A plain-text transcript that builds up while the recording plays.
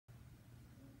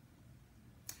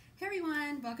Hey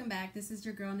everyone, welcome back. This is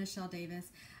your girl Nichelle Davis.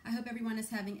 I hope everyone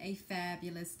is having a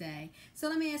fabulous day. So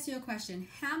let me ask you a question.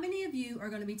 How many of you are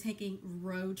going to be taking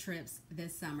road trips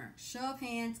this summer? Show of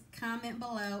hands, comment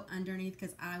below underneath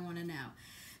because I want to know.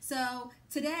 So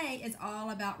today is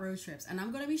all about road trips, and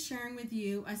I'm going to be sharing with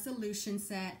you a solution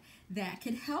set that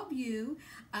can help you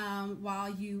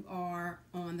while you are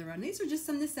on the road. And these are just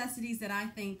some necessities that I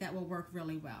think that will work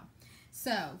really well.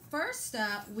 So first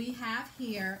up, we have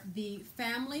here the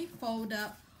Family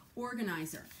Fold-Up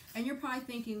Organizer. And you're probably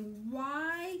thinking,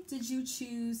 why did you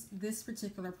choose this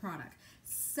particular product?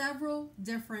 Several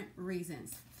different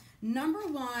reasons. Number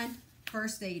one,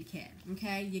 first aid kit,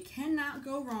 okay? You cannot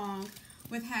go wrong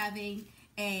with having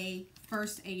a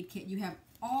first aid kit. You have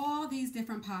all these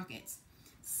different pockets.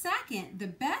 Second, the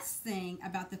best thing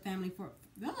about the Family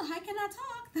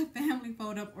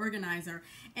Fold-Up Organizer,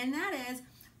 and that is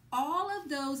all of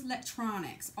those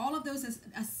electronics, all of those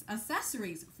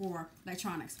accessories for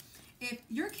electronics. If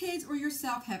your kids or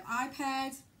yourself have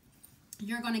iPads,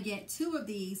 you're going to get two of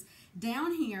these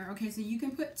down here. Okay, so you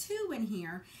can put two in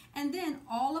here, and then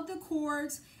all of the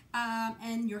cords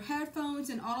and your headphones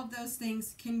and all of those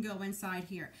things can go inside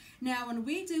here. Now, when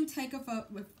we do take a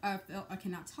photo, I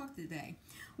cannot talk today.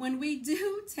 When we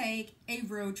do take a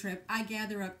road trip, I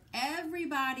gather up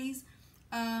everybody's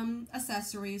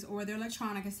accessories or their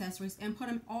electronic accessories and put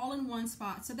them all in one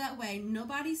spot, so that way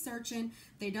nobody's searching,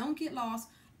 they don't get lost,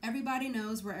 everybody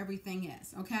knows where everything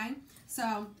is. Okay,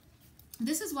 so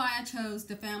this is why I chose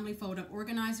the Family Fold-Up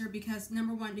Organizer, because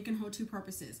number one, it can hold two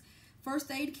purposes: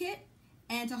 first aid kit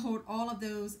and to hold all of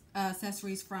those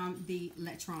accessories from the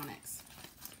electronics.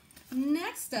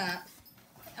 Next up,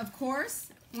 of course,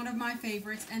 one of my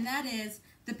favorites, and that is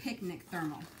the picnic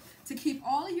thermal, to keep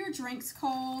all of your drinks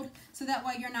cold, so that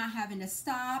way you're not having to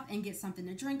stop and get something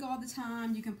to drink all the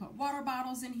time. You can put water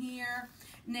bottles in here.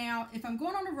 Now, if I'm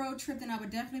going on a road trip, then I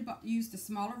would definitely use the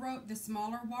smaller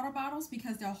water bottles,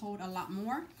 because they'll hold a lot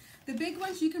more. The big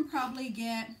ones, you can probably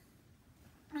get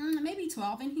maybe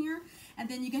 12 in here, and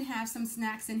then you can have some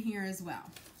snacks in here as well.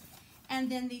 And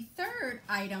then the third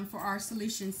item for our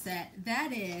solution set,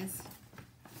 that is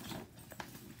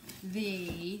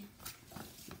the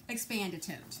Expand A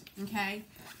Tote. Okay,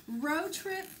 road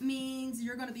trip means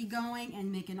you're going to be going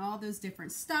and making all those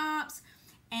different stops,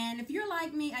 and if you're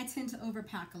like me, I tend to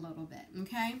overpack a little bit.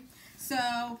 Okay,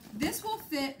 so this will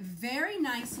fit very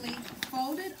nicely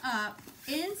folded up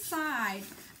inside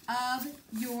of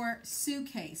your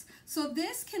suitcase. So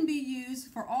this can be used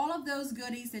for all of those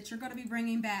goodies that you're going to be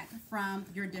bringing back from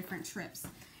your different trips.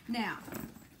 Now,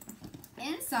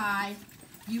 inside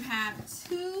you have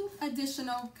two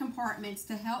additional compartments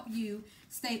to help you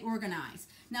stay organized.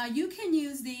 Now, you can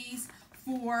use these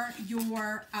for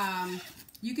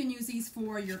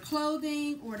your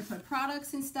clothing or to put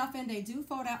products and stuff in. They do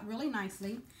fold out really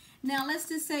nicely. Now, let's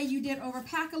just say you did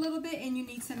overpack a little bit and you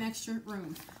need some extra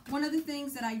room. One of the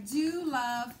things that I do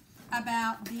love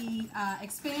about the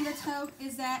Expand A Tote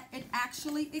is that it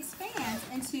actually expands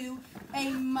into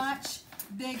a much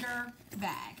bigger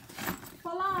bag.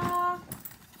 Voila!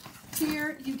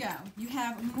 Here you go. You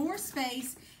have more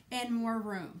space and more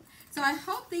room. So I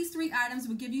hope these three items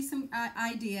will give you some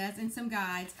ideas and some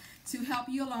guides to help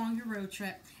you along your road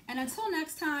trip. And until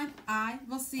next time, I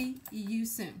will see you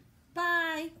soon.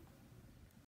 Bye!